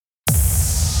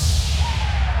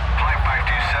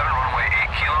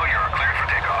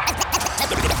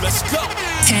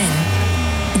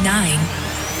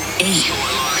8,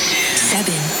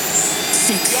 7,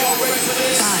 6, 5,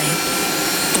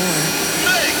 4,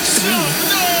 3,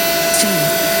 2,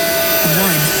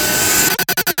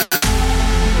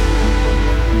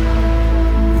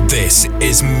 1. This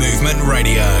is Movement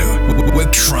Radio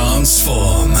with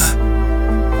Transform.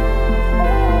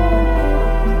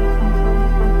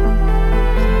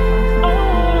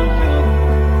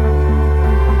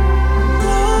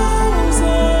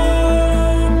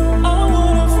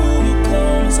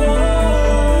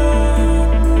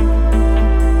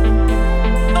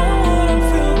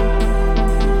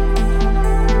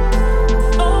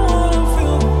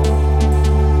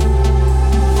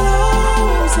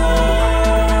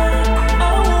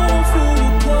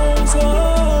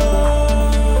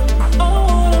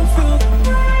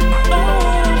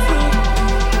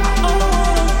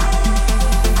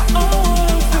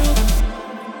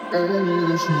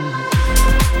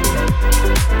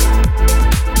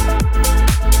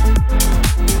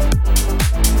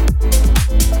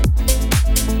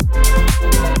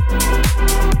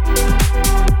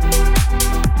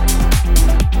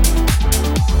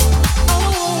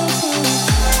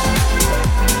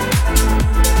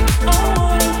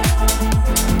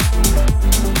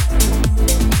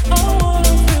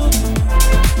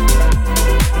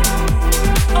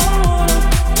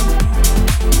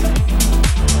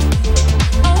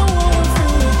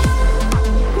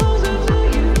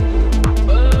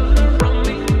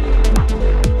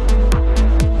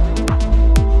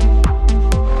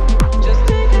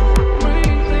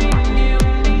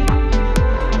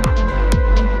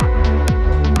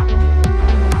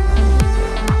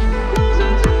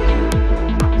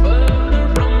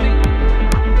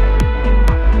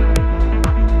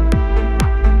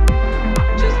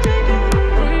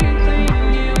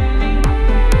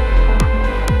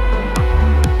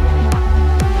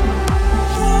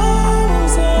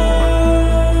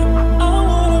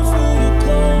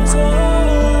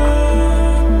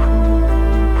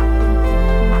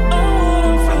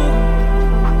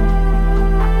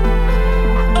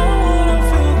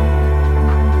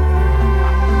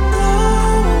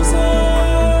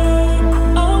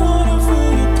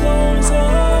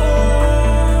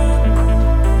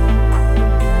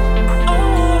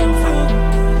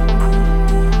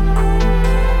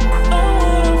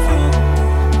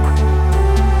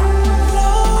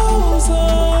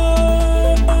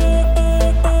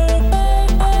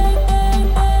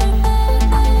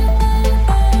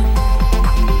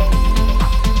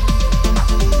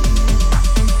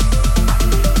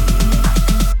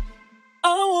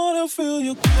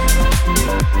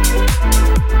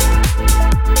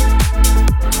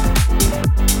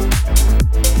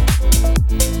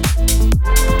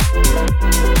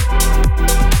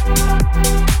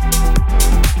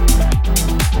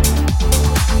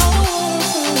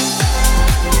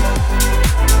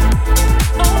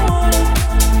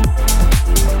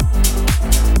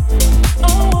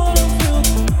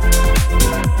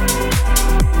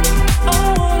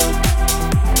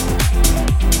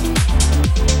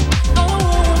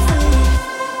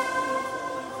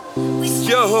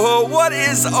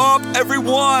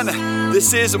 Everyone,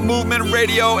 this is Movement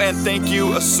Radio, and thank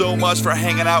you so much for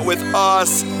hanging out with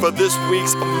us for this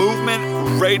week's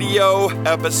Movement Radio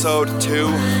episode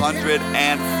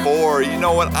 204. You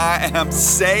know what I am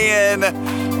saying?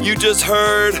 You just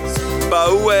heard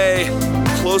Baue,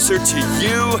 Closer to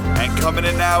You, and coming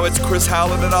in now, it's Chris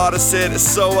Howland and Audicin,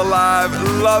 So Alive,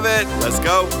 love it, let's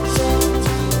go.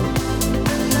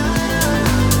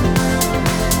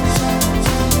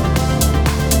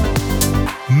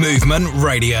 Movement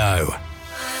Radio.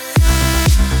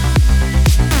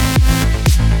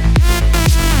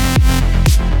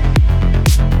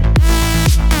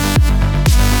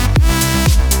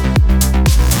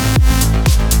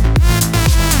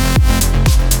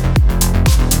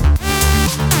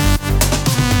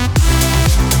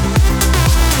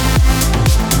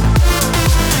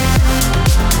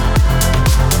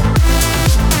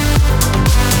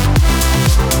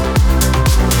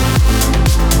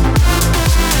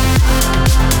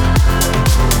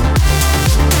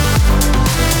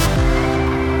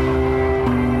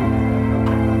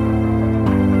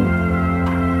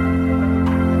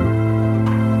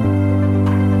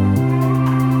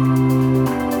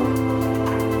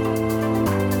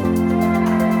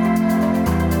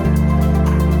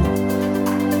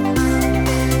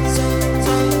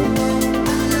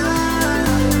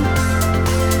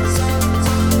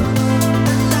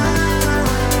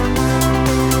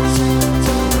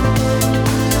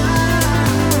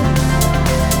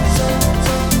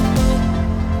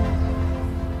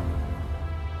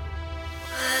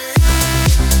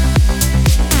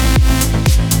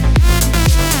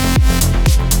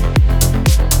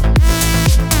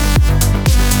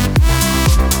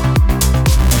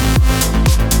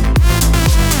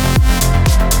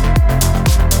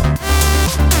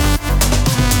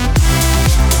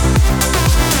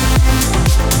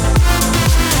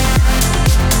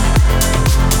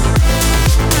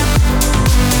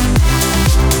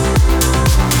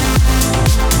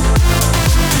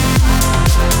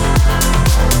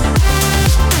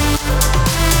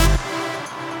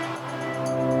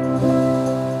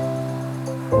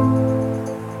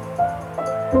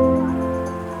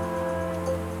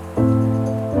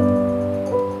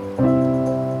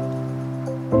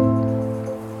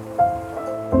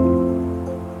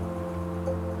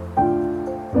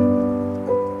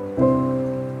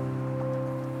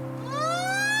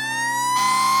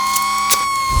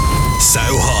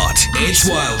 It's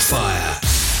Wildfire.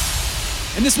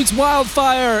 And this week's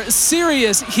Wildfire,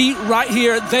 serious heat right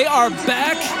here. They are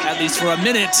back, at least for a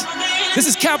minute. This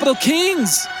is Capital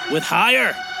Kings with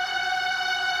Higher.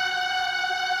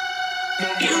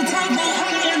 You take me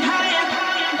higher and higher.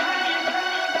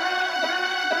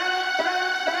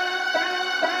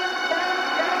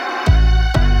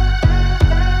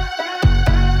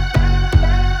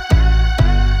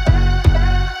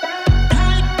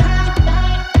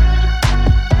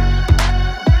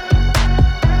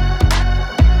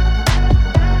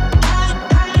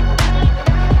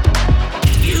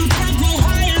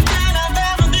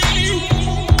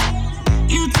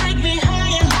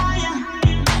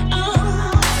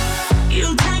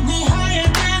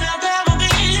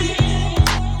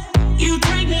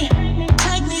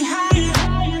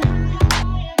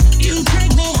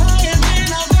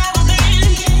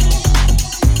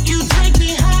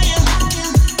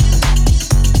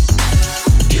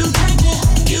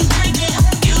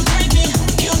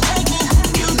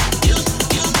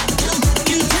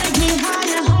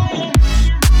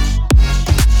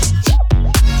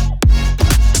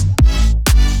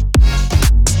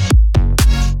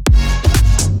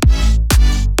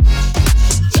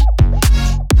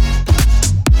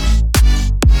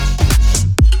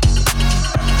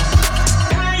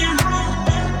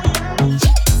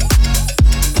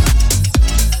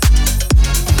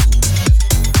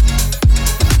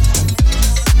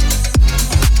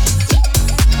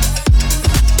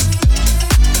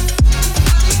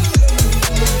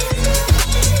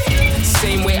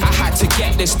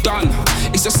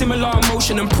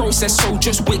 So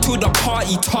just wait till the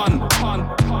party turn.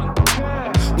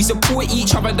 We support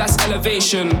each other, that's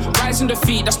elevation. Rising the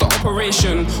feet, that's the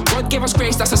operation. God gave us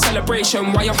grace, that's a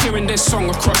celebration. While you're hearing this song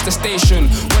across the station,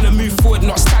 wanna move forward,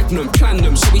 not stagnant. Plan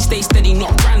them, so we stay steady,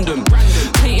 not random.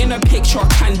 Painting a picture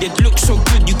candid, looks so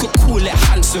good you could call it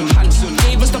handsome.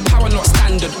 Gave us the power, not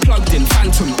standard. Plugged in,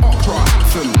 phantom, opera,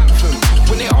 anthem.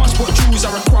 When they ask what jewels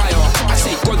I require, I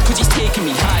say God, cause he's taking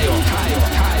me higher.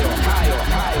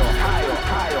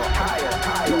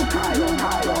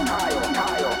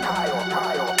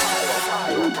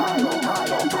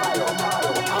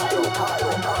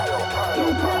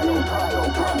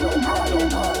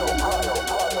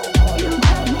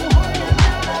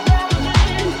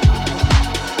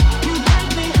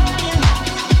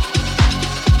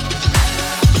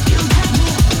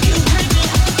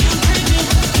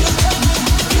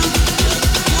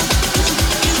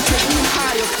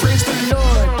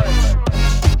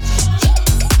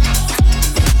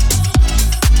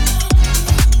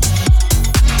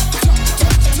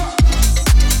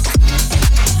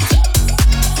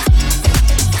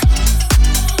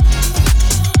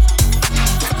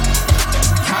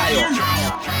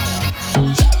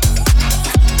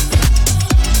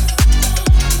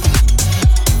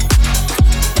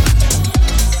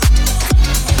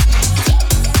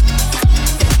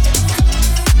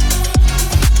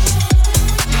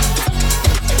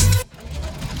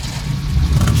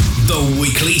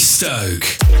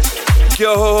 Stoke.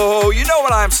 Yo, you know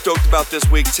what I'm stoked about this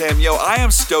week, Tim? Yo, I am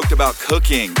stoked about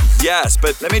cooking. Yes,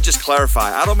 but let me just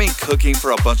clarify. I don't mean cooking for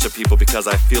a bunch of people because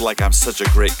I feel like I'm such a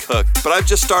great cook. But I've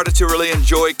just started to really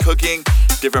enjoy cooking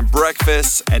different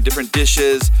breakfasts and different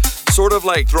dishes. Sort of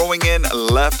like throwing in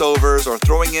leftovers or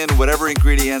throwing in whatever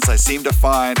ingredients I seem to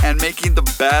find and making the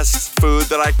best food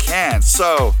that I can.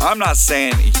 So I'm not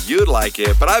saying you'd like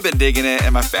it, but I've been digging it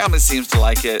and my family seems to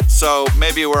like it. So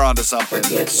maybe we're onto something.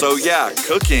 So yeah,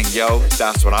 cooking, yo,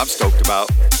 that's what I'm stoked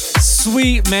about.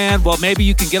 Sweet, man. Well, maybe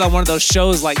you can get on one of those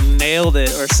shows like Nailed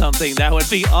It or something. That would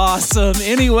be awesome.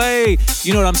 Anyway,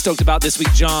 you know what I'm stoked about this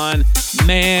week, John?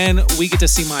 Man, we get to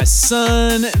see my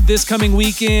son this coming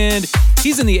weekend.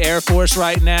 He's in the Air Force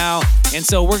right now. And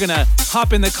so we're going to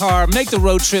hop in the car, make the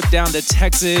road trip down to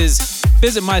Texas,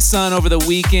 visit my son over the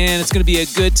weekend. It's going to be a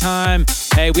good time.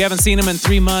 Hey, we haven't seen him in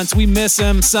 3 months. We miss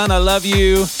him. Son, I love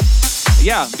you.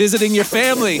 Yeah, visiting your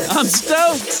family. I'm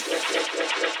stoked.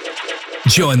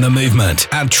 Join the movement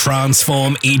at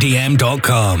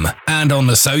transformedm.com and on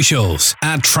the socials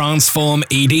at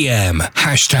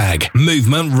transformedm.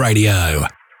 #Movement Radio.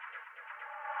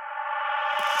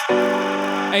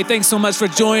 Hey, thanks so much for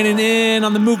joining in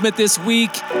on the movement this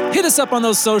week. Hit us up on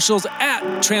those socials at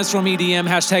TransformEDM,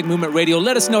 #Movement Radio.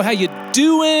 Let us know how you're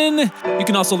doing. You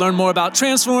can also learn more about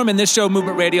Transform and this show,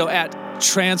 Movement Radio, at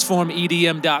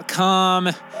transformedm.com.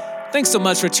 Thanks so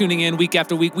much for tuning in week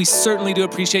after week. We certainly do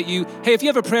appreciate you. Hey, if you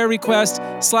have a prayer request,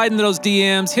 slide into those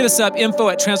DMs. Hit us up,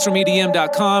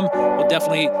 info@transformedm.com. We'll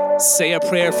definitely say a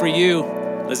prayer for you.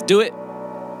 Let's do it.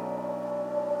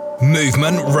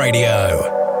 Movement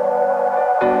Radio.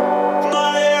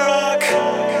 My rock,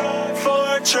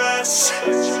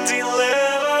 fortress, deliverer.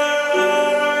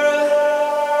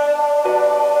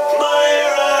 My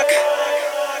rock,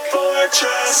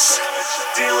 fortress,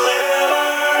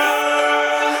 deliverer.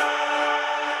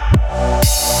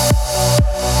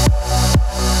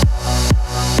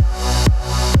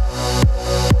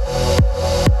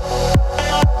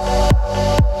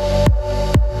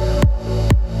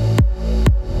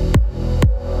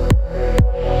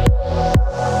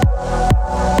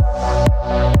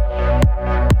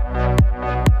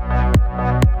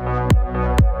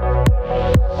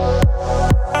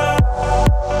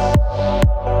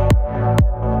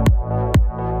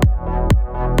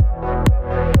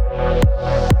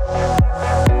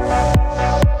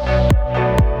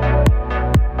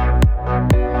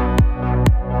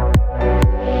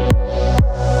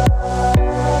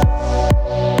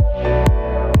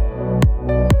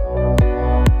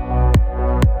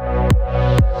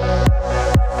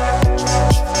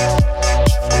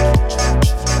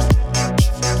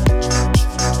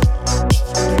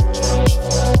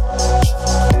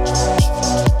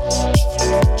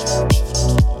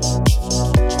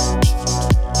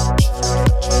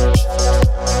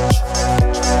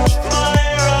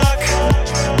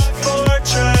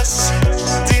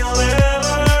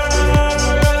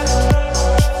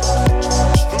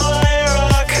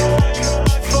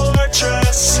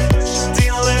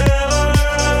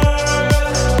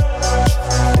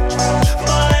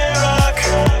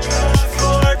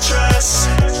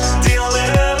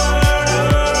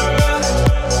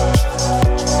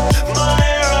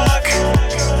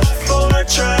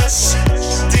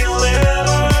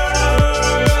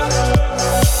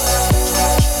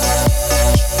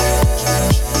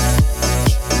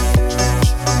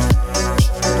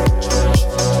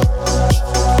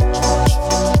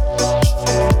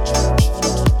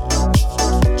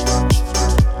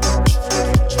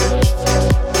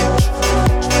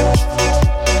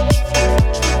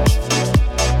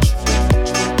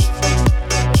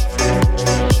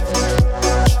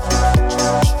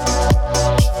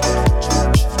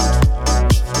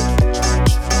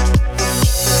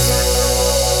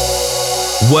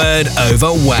 Word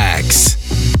over wax.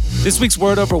 This week's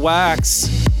Word over wax,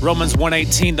 Romans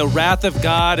 1:18, the wrath of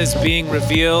God is being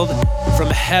revealed from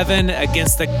heaven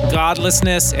against the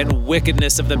godlessness and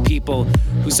wickedness of the people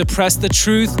who suppress the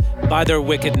truth by their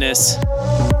wickedness.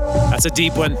 That's a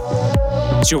deep one.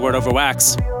 It's your Word over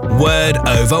wax. Word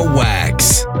over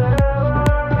wax.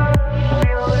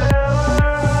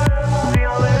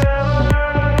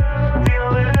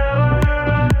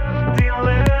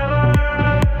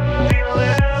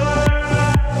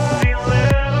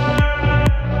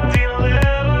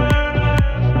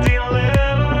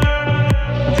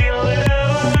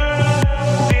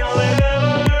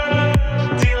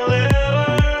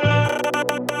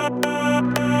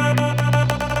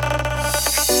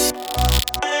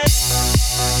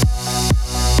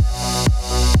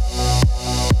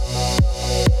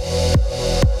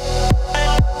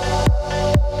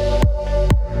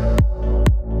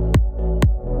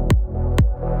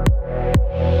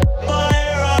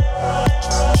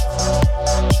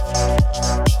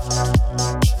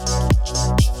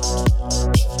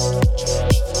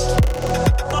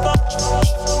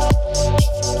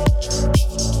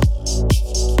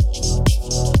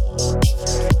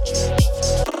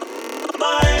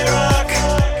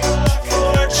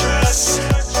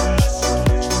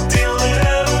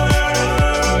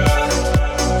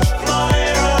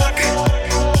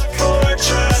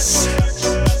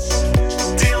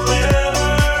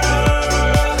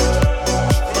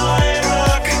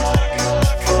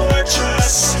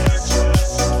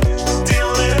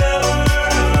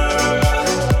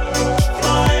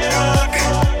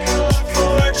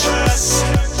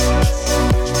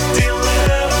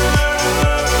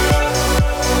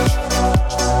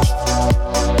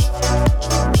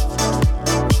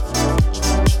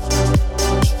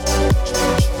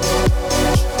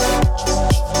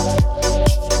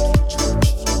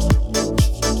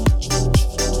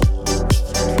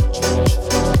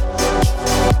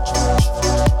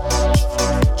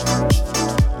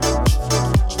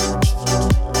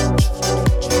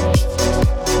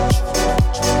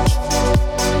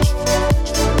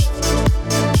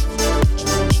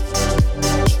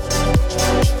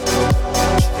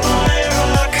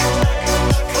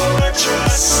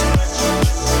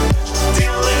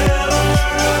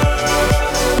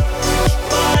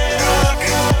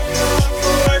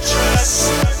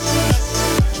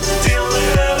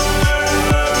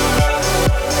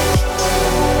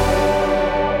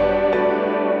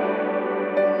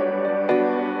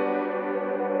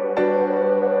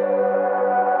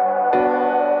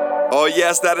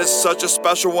 yes, that is such a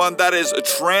special one. That is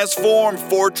Transform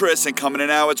Fortress. And coming in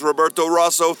now, it's Roberto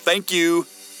Rosso. Thank you.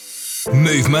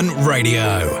 Movement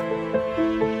Radio.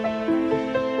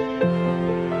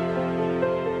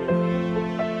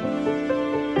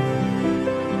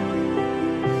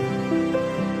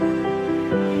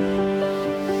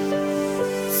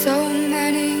 So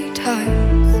many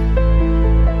times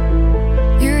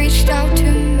you reached out to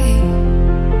me,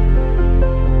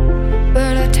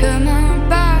 but I turned my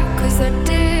back 'cause I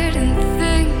didn't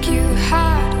think you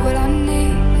had what I need.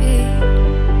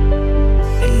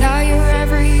 And now you're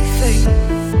everything.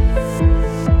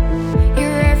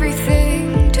 You're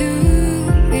everything to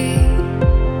me,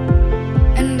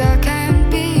 and I can't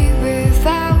be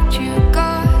without you,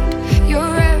 God.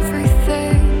 You're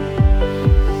everything.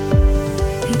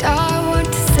 And I want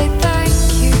to say thank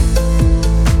you.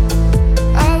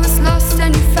 I was lost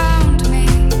and you found me.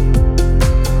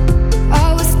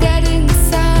 I was dead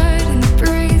inside and you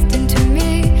breathed into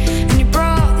me, and you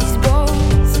brought these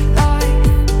bones alive.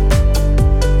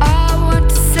 I want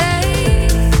to say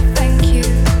thank you.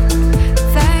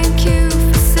 Thank you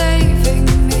for saving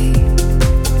me.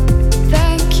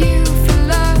 Thank you for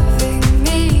loving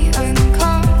me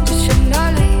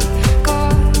unconditionally,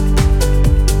 God.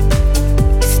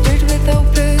 You stood with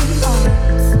open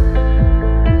arms,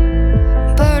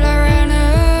 but I ran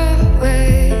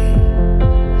away,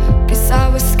 'cause I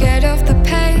was scared of the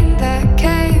pain that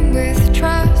came with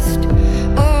trust.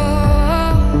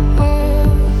 Oh,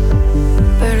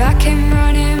 but I came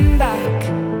running back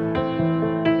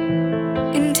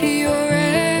into your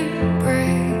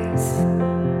embrace,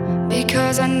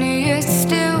 because I knew you'd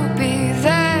still be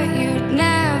there. You'd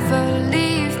never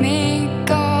leave me,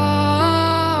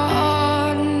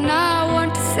 God. And I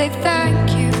want to say thank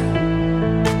you.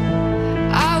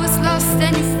 I was lost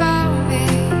and you found me.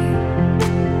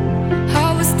 I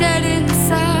was dead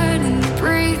inside and you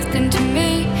breathed into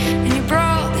me, and you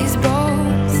brought these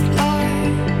bones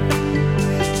alive.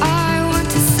 I want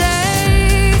to say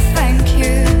thank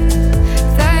you.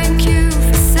 Thank you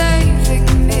for saving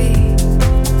me.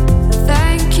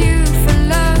 Thank you for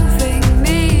loving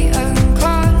me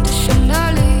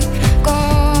unconditionally,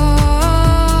 God.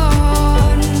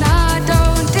 And I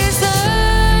don't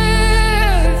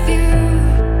deserve you,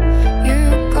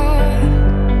 God.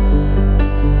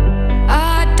 I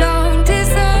don't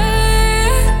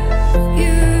deserve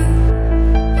you,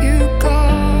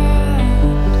 God.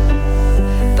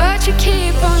 But you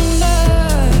keep on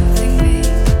loving me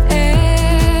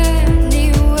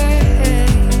anyway.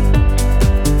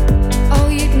 Oh,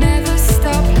 you'd never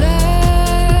stop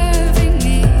loving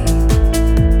me,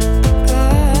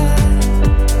 God.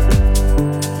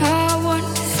 I want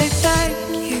to say thank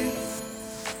you.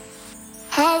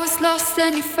 I was lost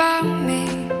and you found me.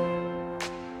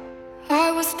 I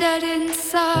was dead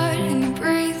inside and you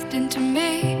breathed into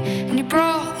me, and you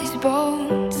brought these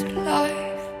bones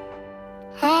alive.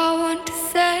 I want to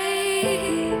say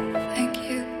thank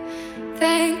you.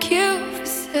 Thank you for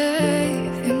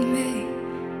saving me.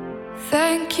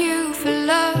 Thank you for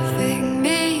loving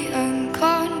me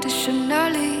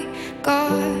unconditionally,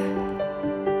 God.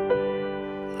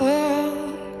 Oh,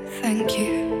 thank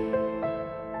you.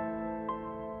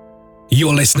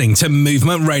 You're listening to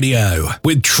Movement Radio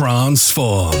with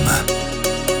Transform.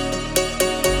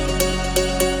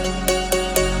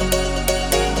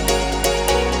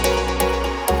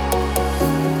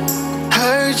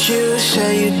 Heard you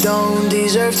say you don't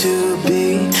deserve to be,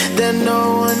 that no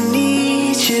one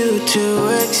needs you to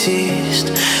exist.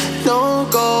 No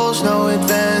goals, no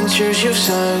adventures, you've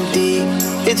sunk deep.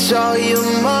 It's all your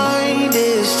mind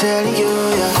is telling you.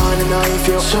 Yeah. On and on you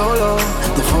feel so low.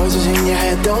 The voices in your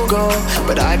head don't go,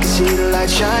 but I can see the light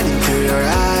shining through your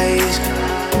eyes.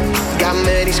 Got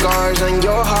many scars on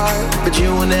your heart, but you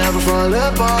will never fall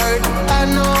apart. I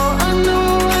know, I know,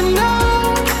 I know.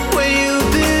 When you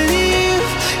believe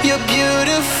you're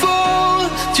beautiful,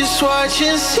 just watch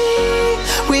and see.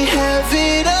 We have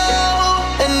it all.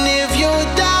 And if you're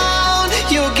down,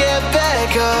 you'll get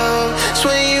back up. So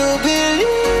when you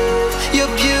believe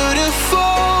you're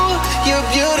beautiful, you're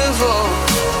beautiful.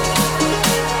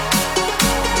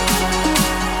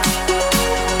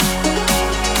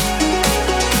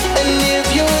 And if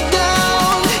you're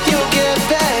down, you'll get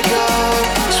back up.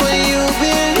 So when you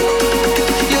believe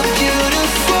you're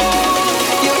beautiful,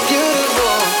 you're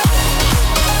beautiful.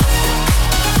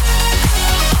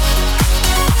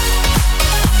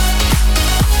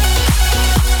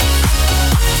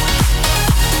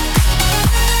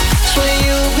 So when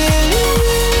you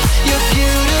believe you're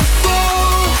beautiful,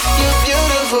 you're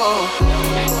beautiful.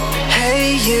 Hey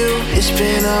you, it's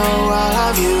been a while, how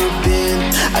have you been?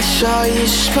 I I saw you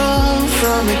smile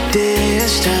from a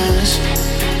distance.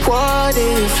 What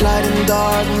if light and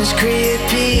darkness create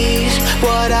peace?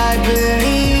 What I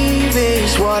believe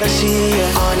is what I see.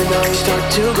 On and on you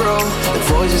start to grow. The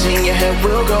voices in your head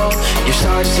will go. You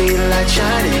start to see the light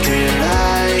shining through your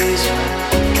eyes.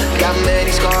 Got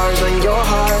many scars on your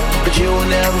heart, but you will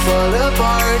never fall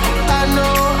apart. I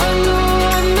know, I know,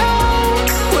 I know.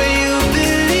 When you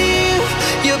believe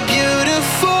you're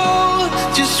beautiful,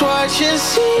 just watch and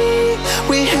see.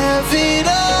 We have it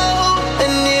all.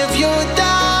 And if you're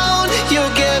down,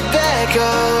 you'll get back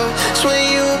up. So when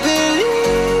you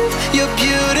believe you're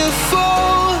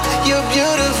beautiful, you're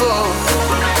beautiful.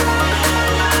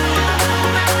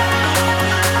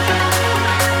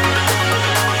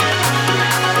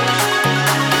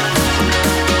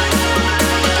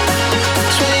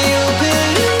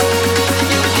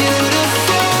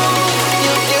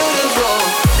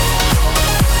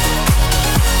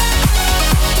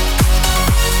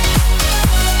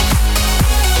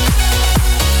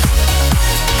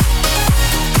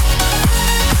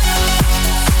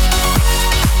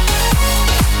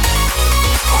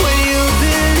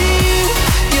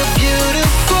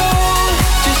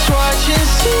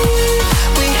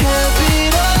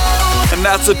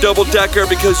 That's a double-decker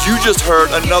because you just heard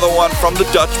another one from the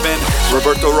Dutchman,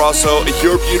 Roberto Rosso,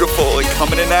 You're Beautiful. And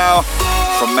coming in now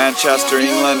from Manchester,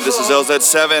 England, this is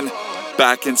LZ7,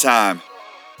 Back in Time.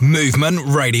 Movement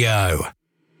Radio.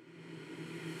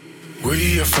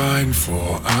 We are fighting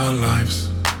for our lives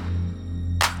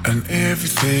and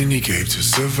everything you gave to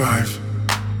survive.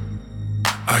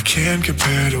 I can't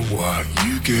compare to what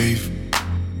you gave,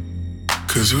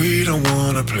 'cause we don't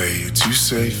wanna play it too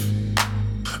safe.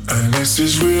 And this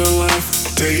is real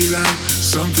life, daylight,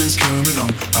 something's coming on.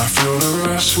 I feel the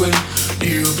rush when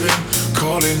you've been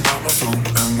calling out my phone.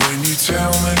 And when you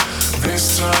tell me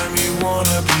this time you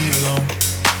wanna be alone,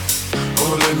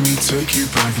 oh, let me take you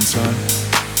back in time.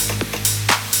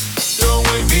 Don't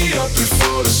wake me up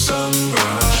before the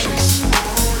sunrise,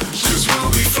 'cause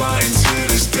we'll be flying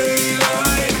till it's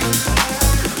daylight.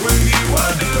 With you I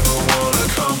never wanna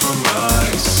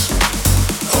compromise.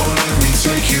 Oh, let me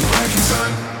take you back in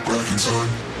time. Back in time.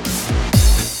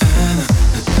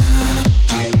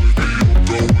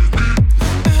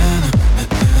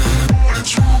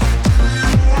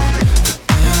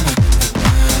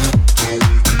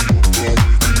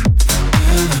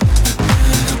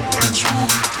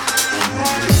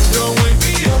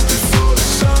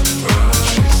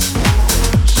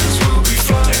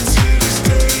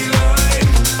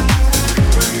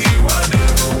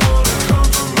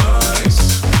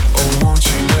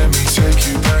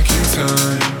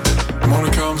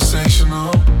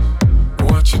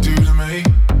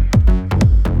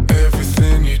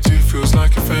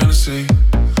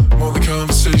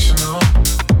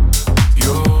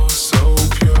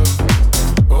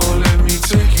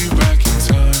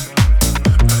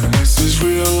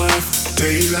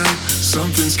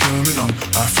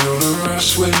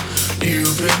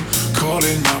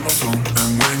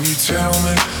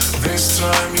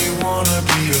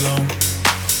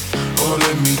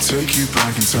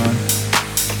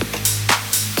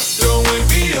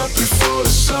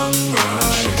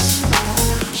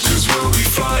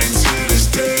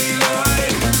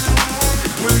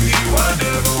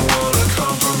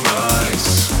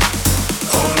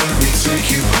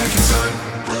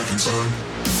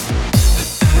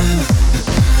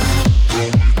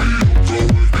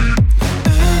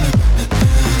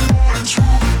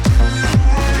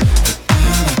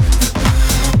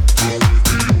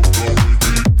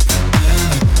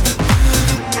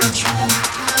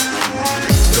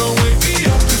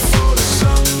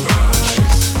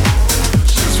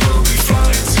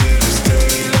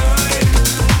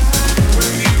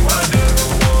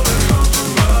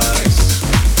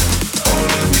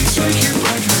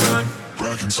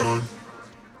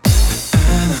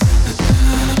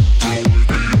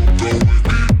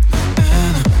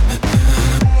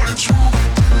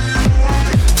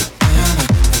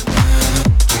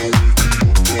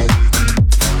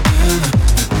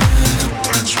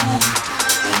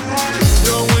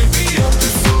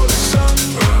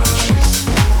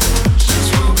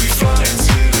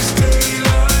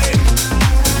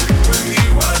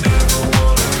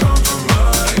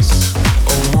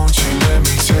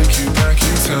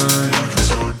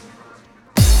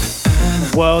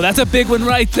 Whoa, that's a big one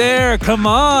right there. Come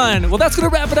on. Well, that's going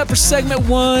to wrap it up for segment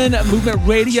 1, Movement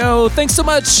Radio. Thanks so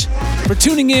much for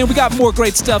tuning in. We got more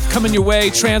great stuff coming your way.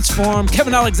 Transform,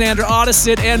 Kevin Alexander,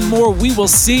 Audicid, and more. We will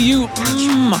see you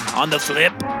on the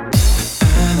flip.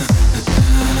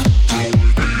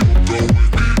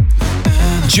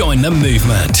 Join the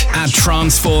movement at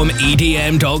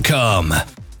transformedm.com.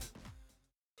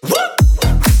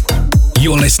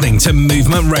 You're listening to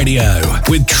Movement Radio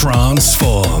with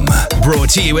Transform. Brought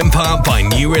to you in part by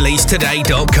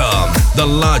NewReleaseToday.com, the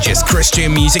largest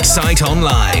Christian music site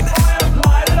online.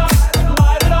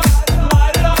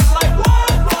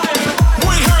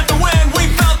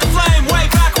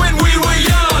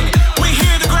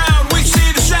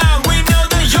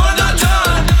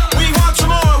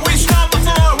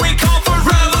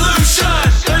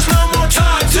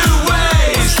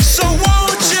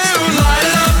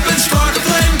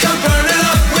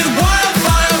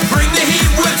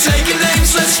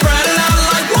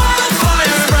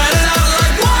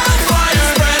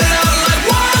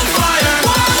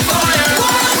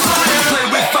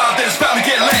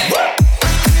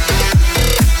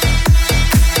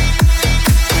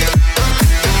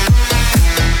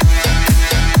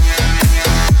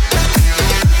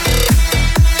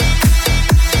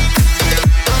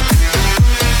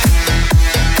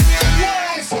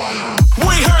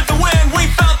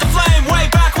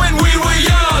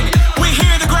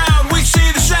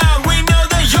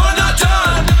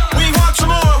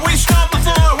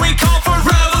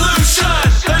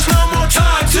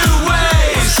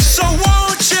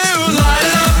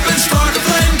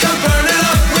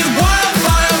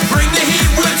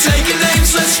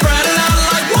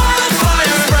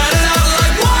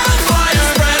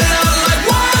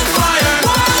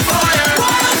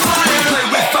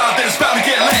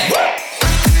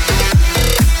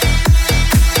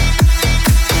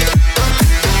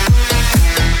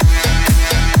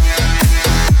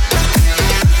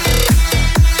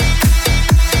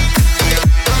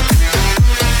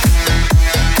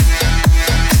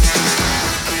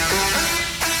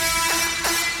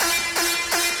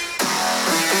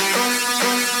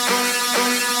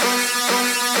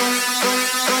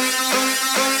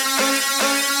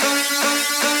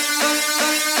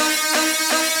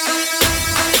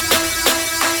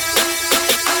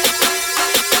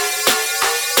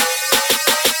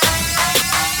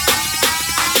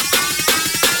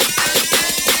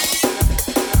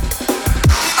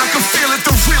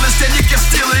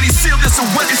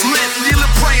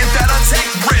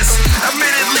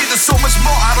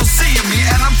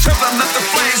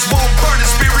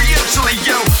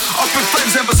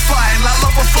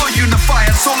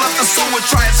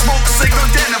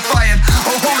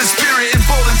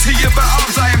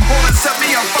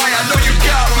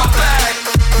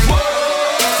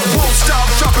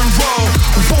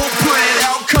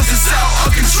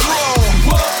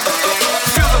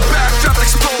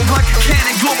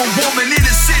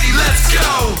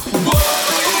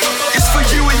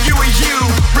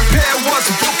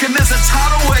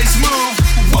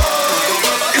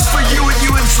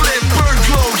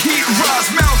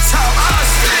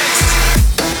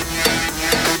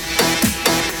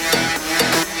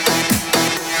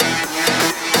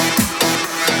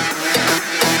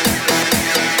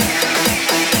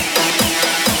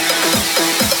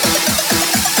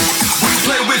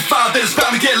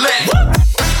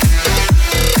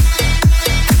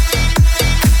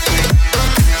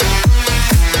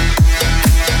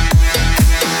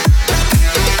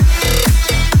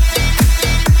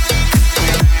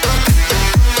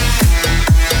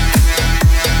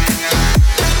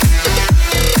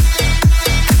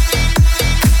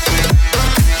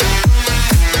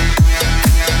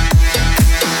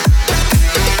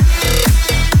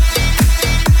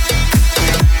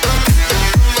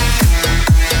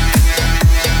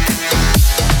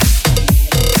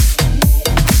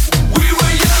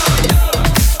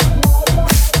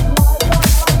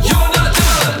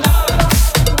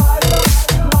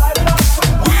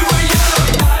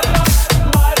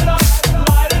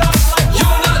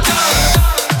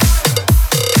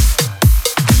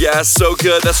 So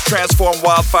good. That's Transform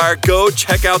Wildfire. Go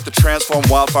check out the Transform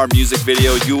Wildfire music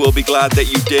video. You will be glad that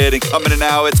you did. And coming in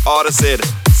now, it's Audicid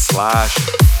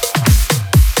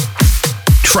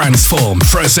 / Transform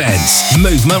presents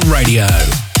Movement Radio.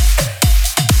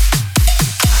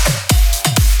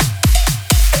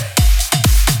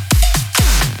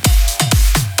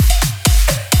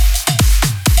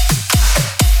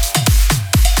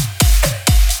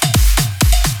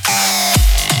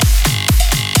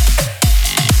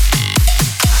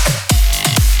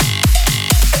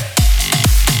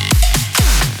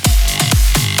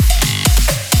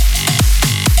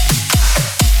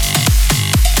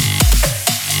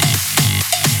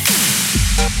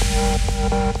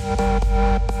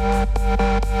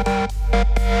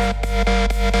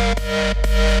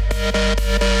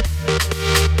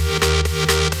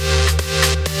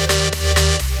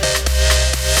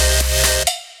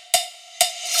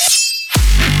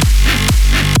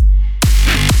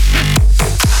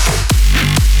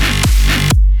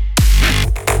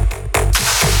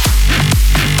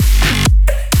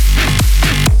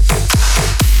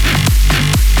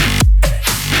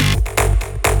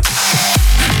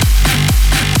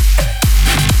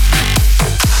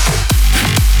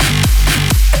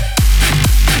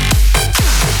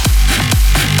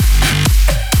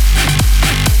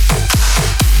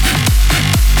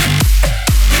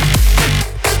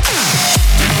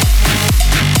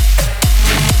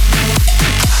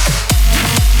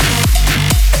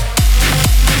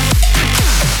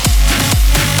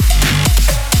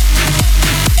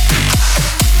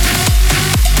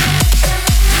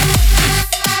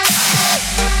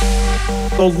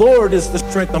 The Lord is the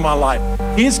strength of my life.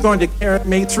 He's going to carry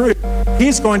me through.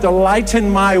 He's going to lighten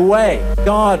my way.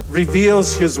 God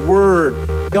reveals His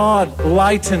word. God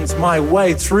lightens my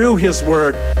way through His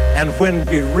word. And when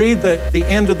you read the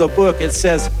end of the book, it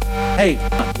says, hey,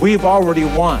 we've already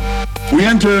won. We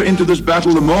enter into this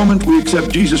battle the moment we accept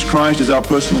Jesus Christ as our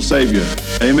personal Savior.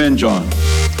 Amen, John.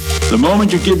 The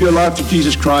moment you give your life to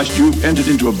Jesus Christ, you've entered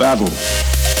into a battle.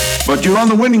 But you're on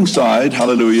the winning side,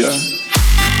 hallelujah.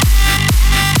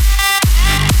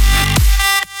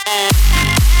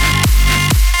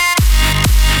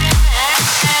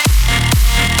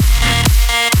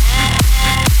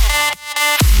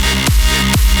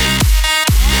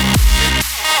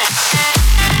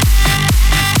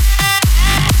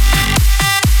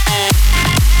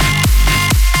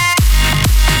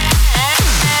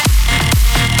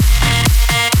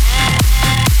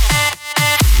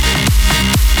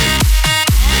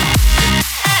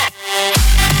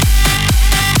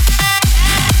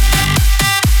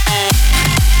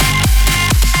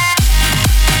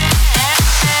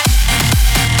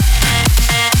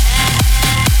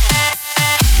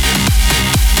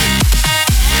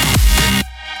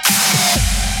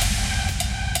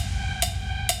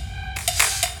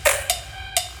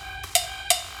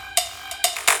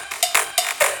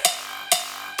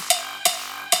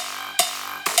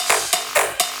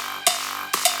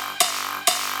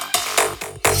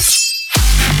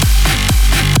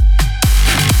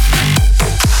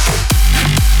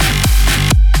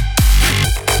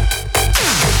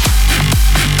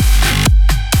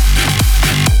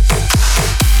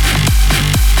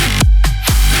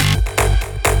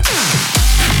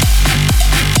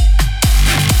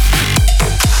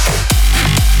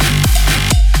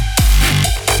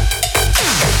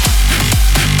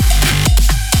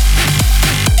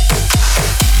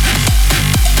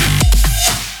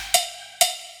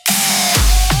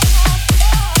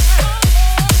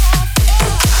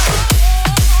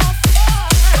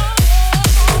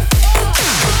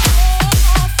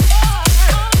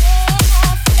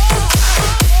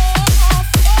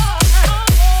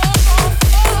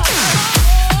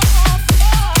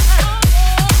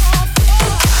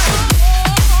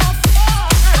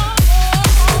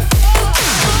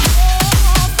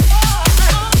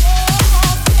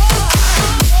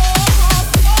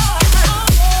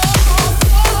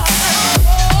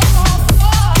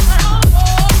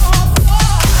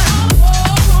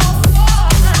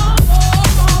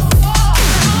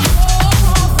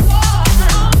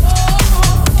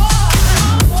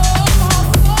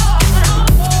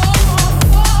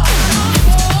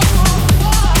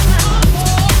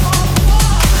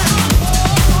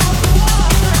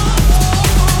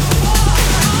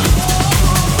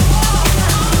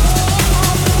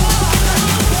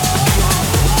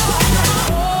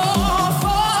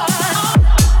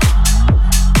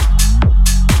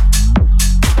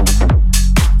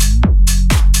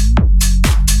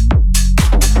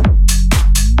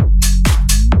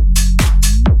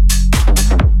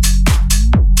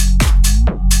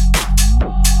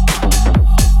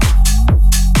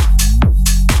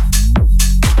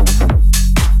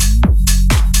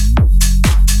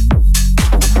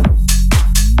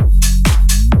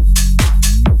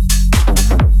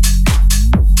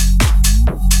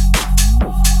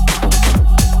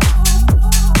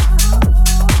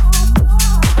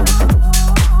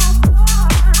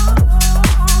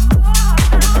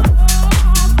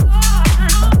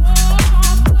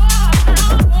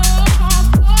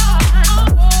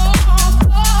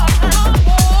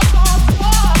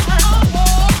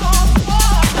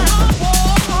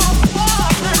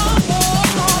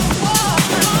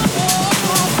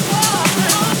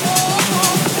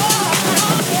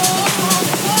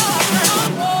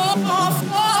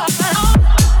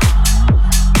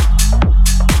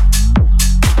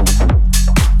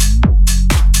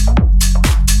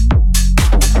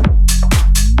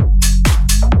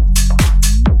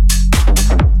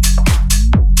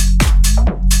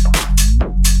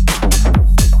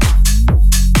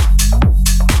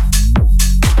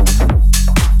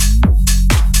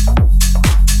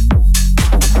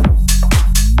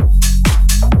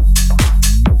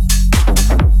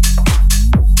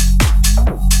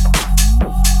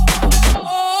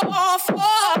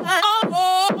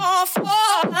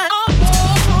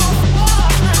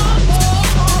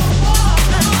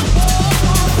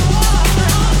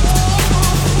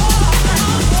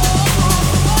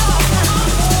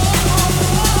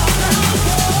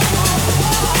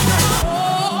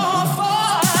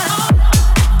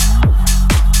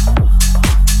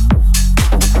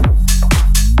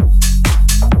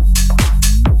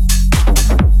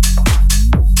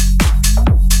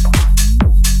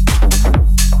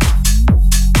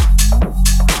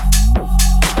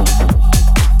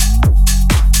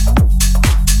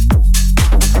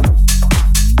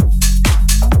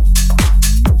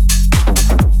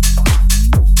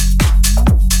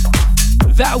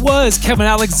 was Kevin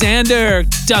Alexander,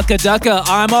 Ducka Ducka,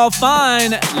 I'm All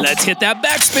Fine. Let's hit that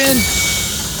backspin.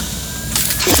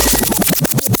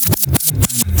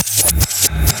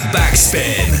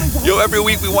 Backspin. Yo, every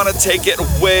week we want to take it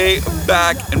way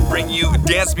back and bring you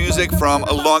dance music from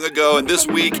long ago. And this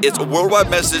week it's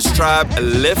Worldwide Message Tribe,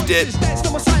 Lift It.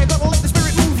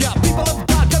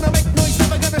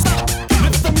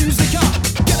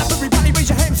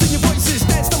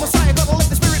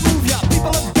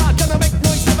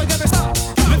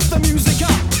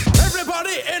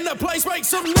 Make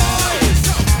some noise!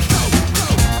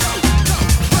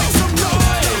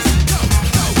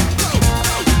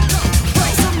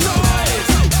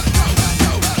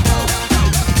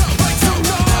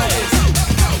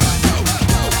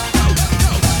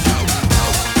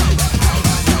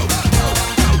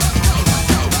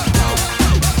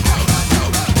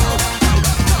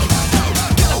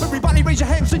 Raise your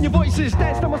hands and your voices,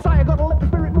 dance to Messiah, gotta let the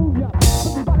spirit move ya.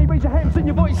 Everybody raise your hands and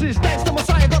your voices, dance to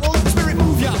Messiah, gotta let the spirit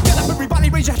move ya. Get up, everybody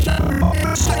raise your hands.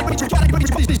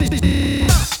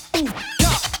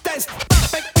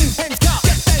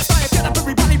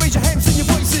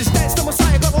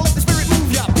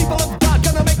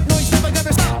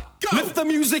 Lift the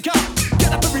music up.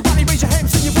 Get up, everybody raise your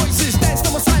hands and your voices, dance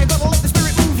to Messiah, gotta let the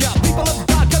spirit move ya. People of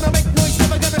God, gonna make noise,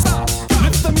 never gonna stop.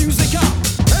 Lift the music up.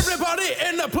 Everybody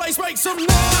in the place, make some noise.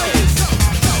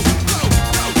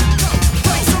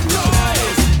 Make some noise. Make some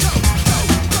noise.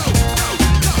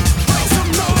 Make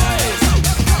some noise.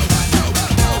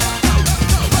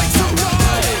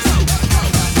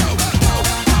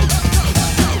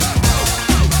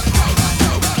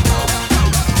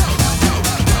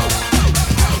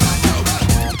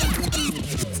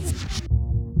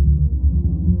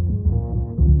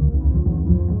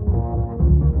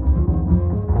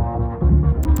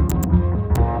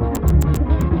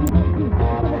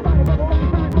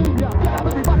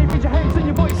 Everybody raise your hands and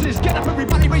your voices. Get up,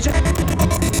 everybody raise your hands.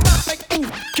 Make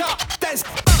move, car, dance.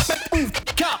 Make move,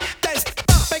 car, dance.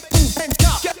 Make move, hands,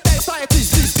 car. Get dance, fire,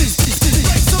 this. Make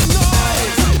some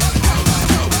noise.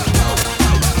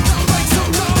 Make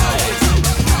some noise.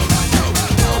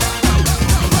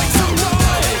 Make some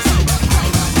noise.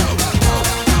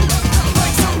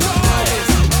 Make some noise.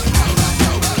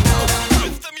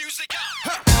 Lift the music up.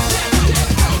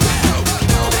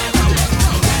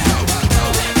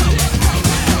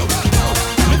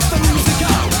 Lift the music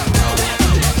up.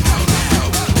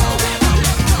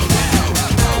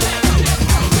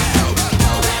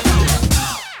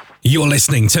 You're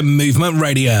listening to Movement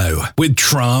Radio with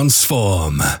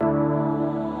Transform.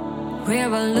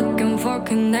 We're all looking for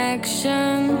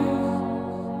connection,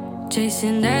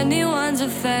 chasing anyone's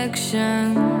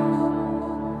affection.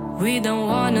 We don't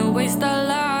wanna waste our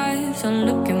lives on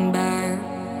looking back.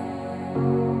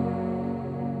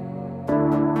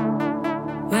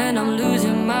 When I'm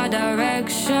losing my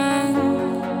direction,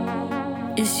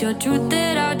 it's your truth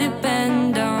that I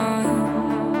depend on.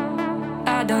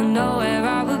 I don't know where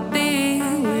I would be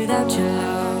without your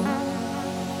love.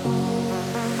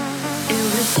 It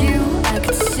was you I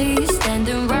could see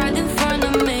standing right in front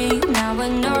of me. Now I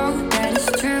know that it's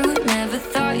true. Never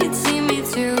thought you'd see me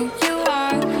too. You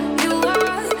are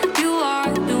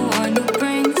the one who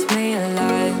brings me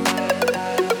alive.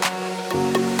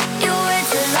 You went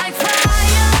like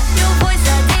fire, your voice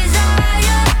I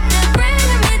desire. They're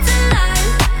bringing me to life,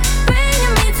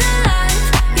 bringing me to life.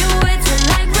 You went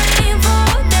like rainbow,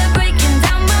 they're breaking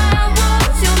down my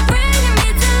walls. You're bringing me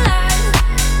to life,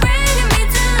 bringing me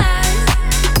to life.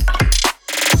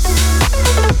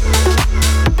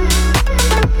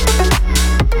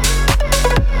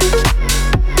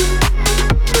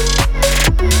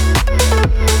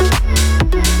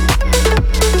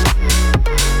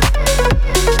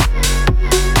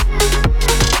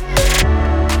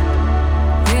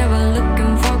 We were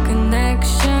looking for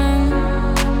connection,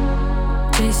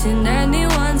 chasing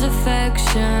anyone's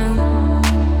affection.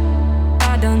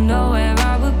 I don't know where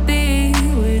I would be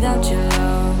without your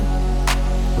love.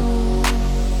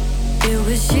 It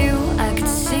was you I could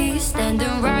see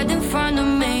standing right in front of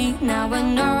me. Now I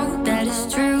know that it's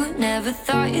true. Never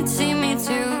thought you'd see me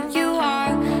too. You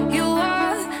are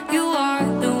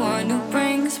the one who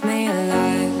brings me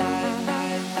alive.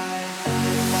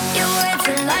 You went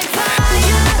like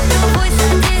fire, your voice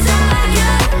I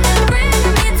desire. You're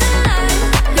bringing me to life,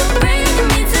 you're bringing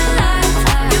me to life.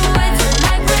 You went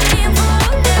like rainbow,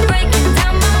 they're breaking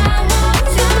down my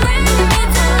walls. You're bringing me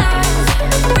to life,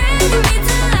 bringing me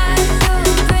to life.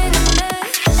 You're bringing me.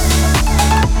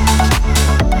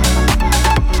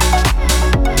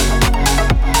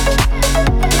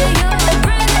 Yeah.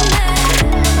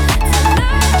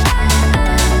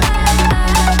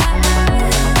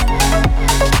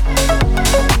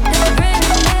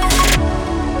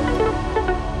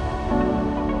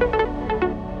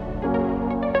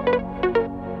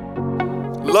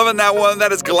 Loving that one.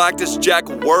 That is Galactus Jack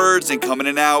Words. And coming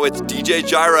in now, it's DJ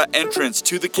Gyra, Entrance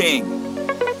to the King.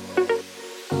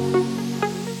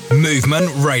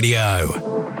 Movement Radio.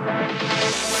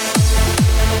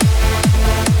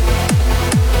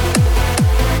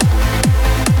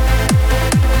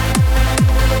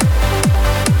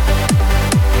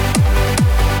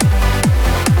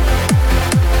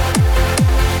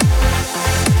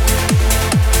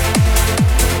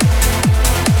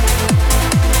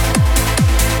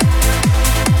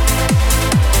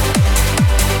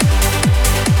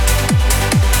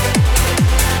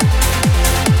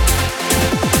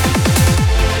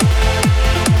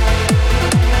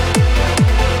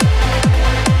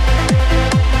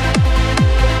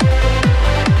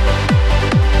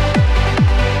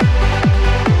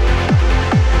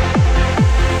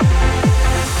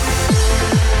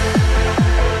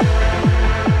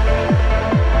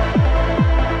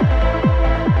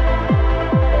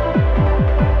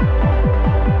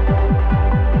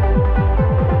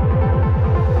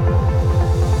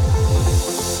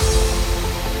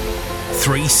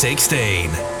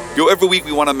 Yo, every week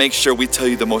we want to make sure we tell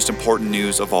you the most important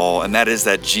news of all, and that is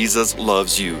that Jesus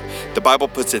loves you. The Bible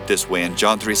puts it this way in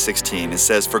John 3:16. It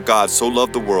says, "For God so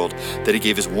loved the world that he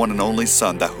gave his one and only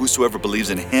Son, that whosoever believes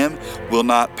in him will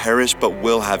not perish but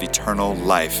will have eternal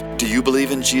life." Do you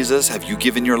believe in Jesus? Have you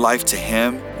given your life to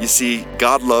him? You see,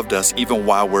 God loved us even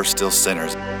while we're still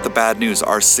sinners. The bad news,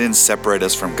 our sins separate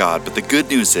us from God. But the good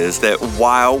news is that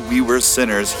while we were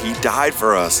sinners, he died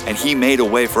for us, and he made a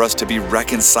way for us to be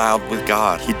reconciled with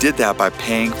God. He did that by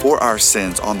paying for our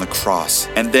sins on the cross.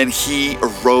 And then he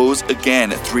arose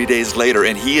again 3 days later,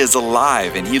 and he is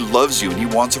alive, and he loves you, and he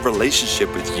wants a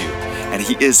relationship with you. And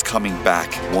he is coming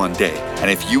back one day. And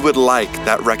if you would like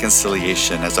that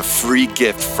reconciliation as a free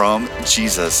gift from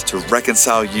Jesus to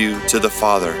reconcile you to the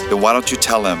Father, then why don't you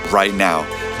tell him right now?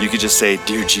 You could just say,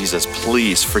 "Dear Jesus,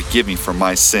 please forgive me for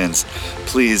my sins.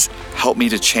 Please help me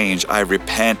to change. I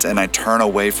repent and I turn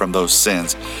away from those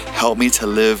sins. Help me to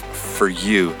live for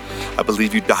you. I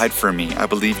believe you died for me. I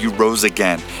believe you rose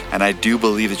again. And I do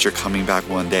believe that you're coming back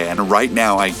one day. And right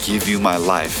now I give you my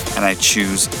life and I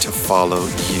choose to follow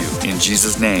you. In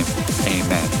Jesus' name,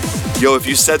 amen." Yo, if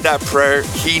you said that prayer,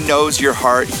 he knows your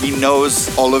heart. He knows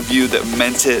all of you that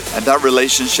meant it. And that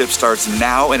relationship starts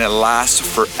now and it lasts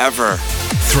forever.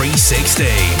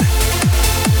 316.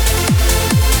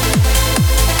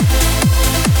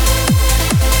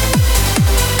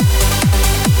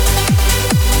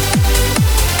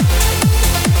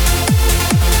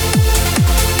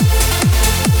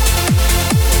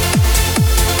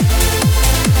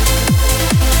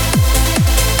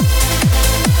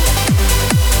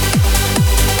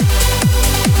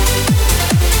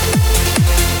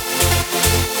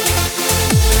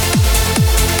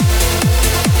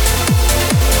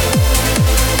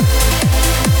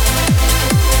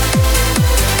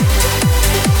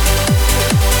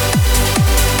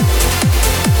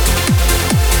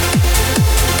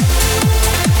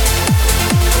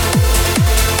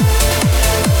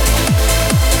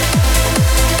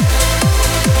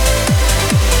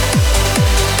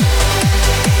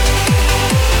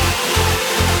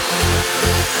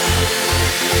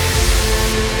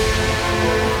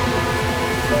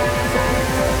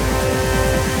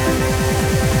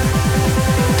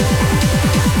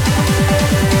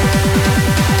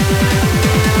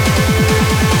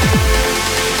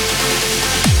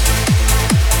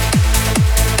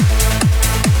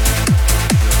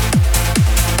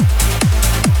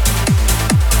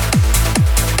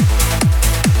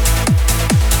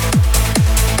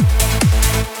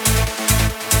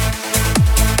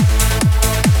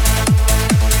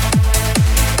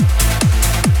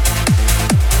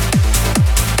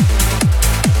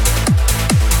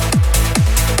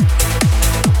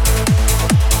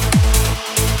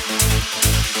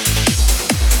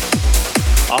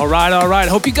 All right.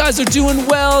 Hope you guys are doing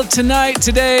well tonight,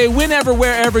 today, whenever,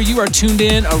 wherever you are tuned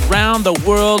in around the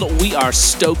world. We are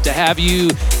stoked to have you.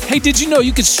 Hey, did you know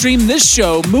you could stream this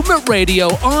show, Movement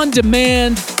Radio, on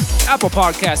demand, Apple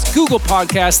Podcasts, Google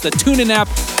Podcasts, the TuneIn app,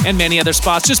 and many other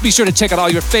spots. Just be sure to check out all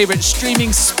your favorite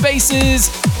streaming spaces.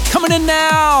 Coming in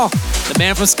now, the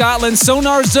man from Scotland,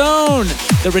 Sonar Zone,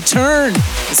 The Return.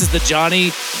 This is the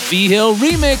Johnny V. Hill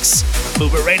remix,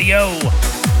 Movement Radio.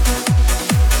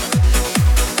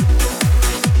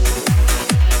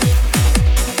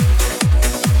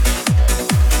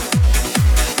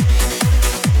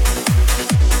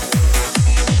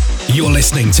 You're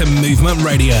listening to Movement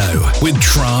Radio with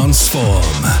Transform.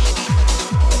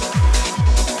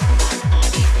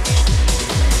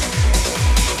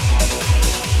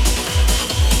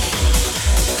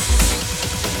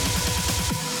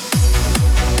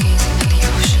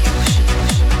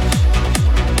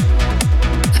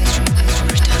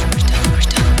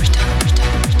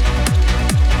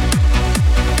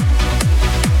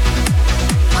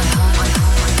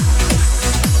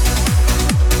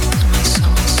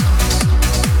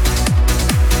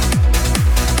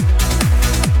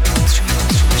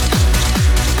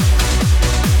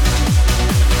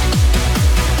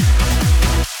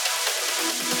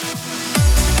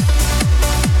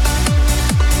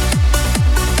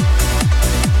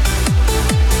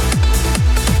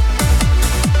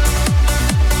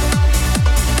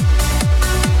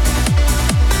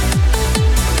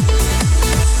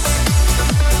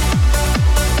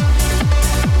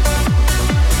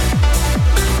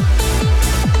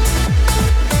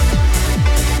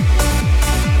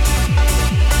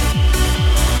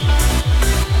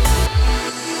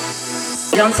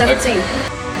 John 17.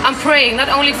 I'm praying not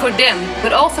only for them,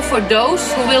 but also for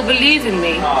those who will believe in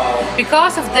me,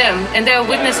 because of them and their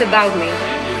witness about me.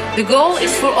 The goal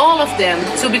is for all of them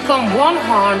to become one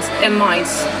heart and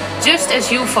minds, just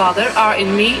as you, Father, are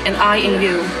in me and I in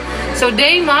you. So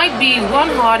they might be one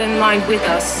heart and mind with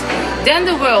us. Then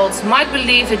the world might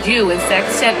believe that you, in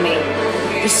fact, sent me.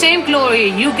 The same glory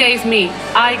you gave me,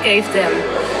 I gave them.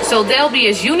 So they'll be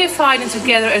as unified and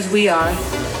together as we are.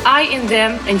 I in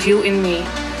them and you in me.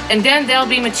 And then they'll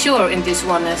be mature in this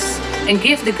oneness and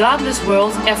give the godless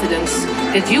world evidence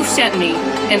that you've sent me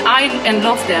and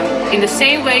love them in the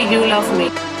same way you love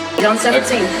me. John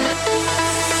 17.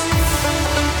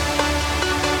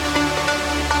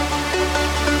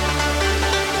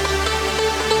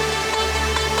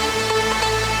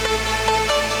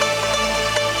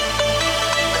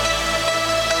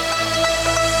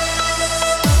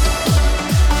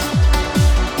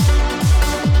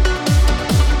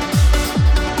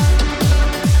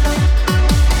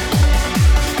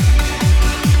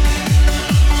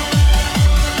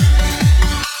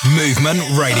 Movement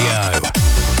Radio.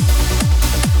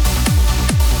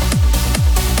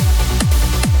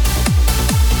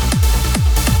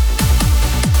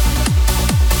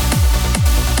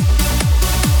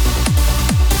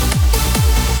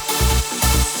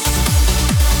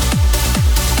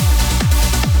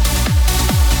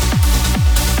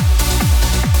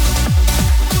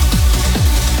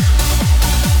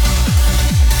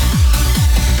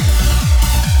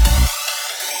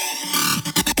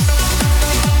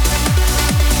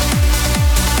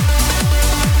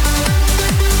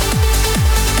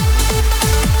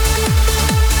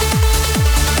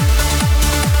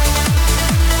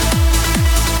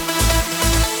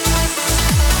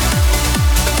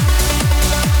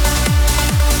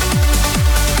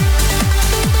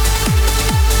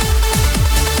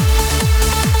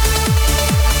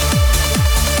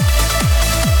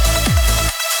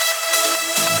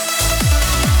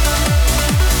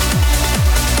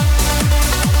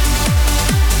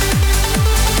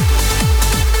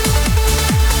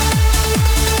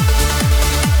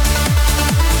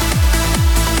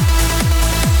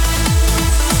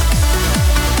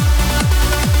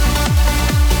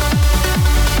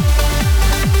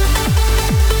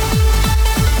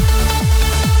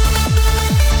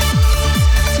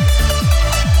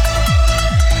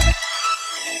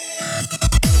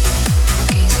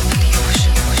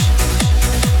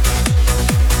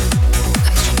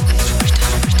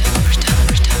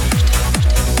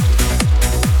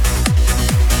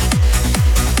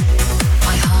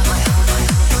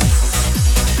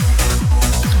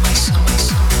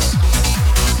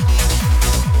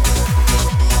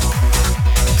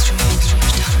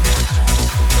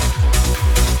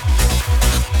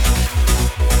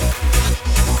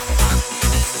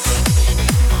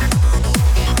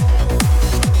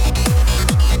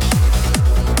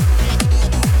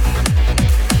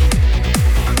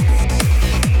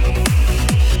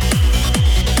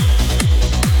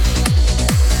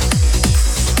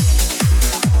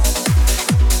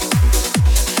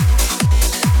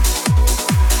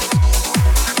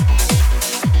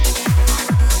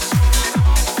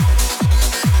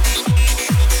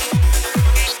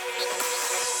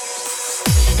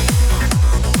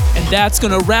 That's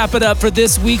going to wrap it up for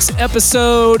this week's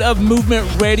episode of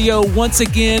Movement Radio. Once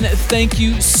again, thank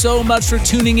you so much for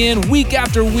tuning in week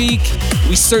after week.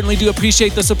 We certainly do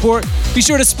appreciate the support. Be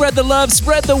sure to spread the love,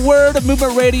 spread the word of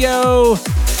Movement Radio.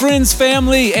 Friends,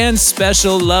 family, and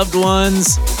special loved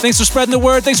ones. Thanks for spreading the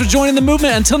word. Thanks for joining the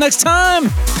movement. Until next time,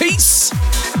 peace.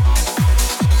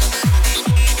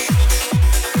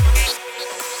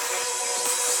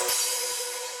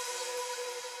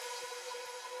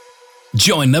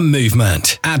 Join the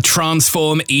movement at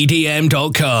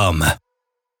transformedm.com.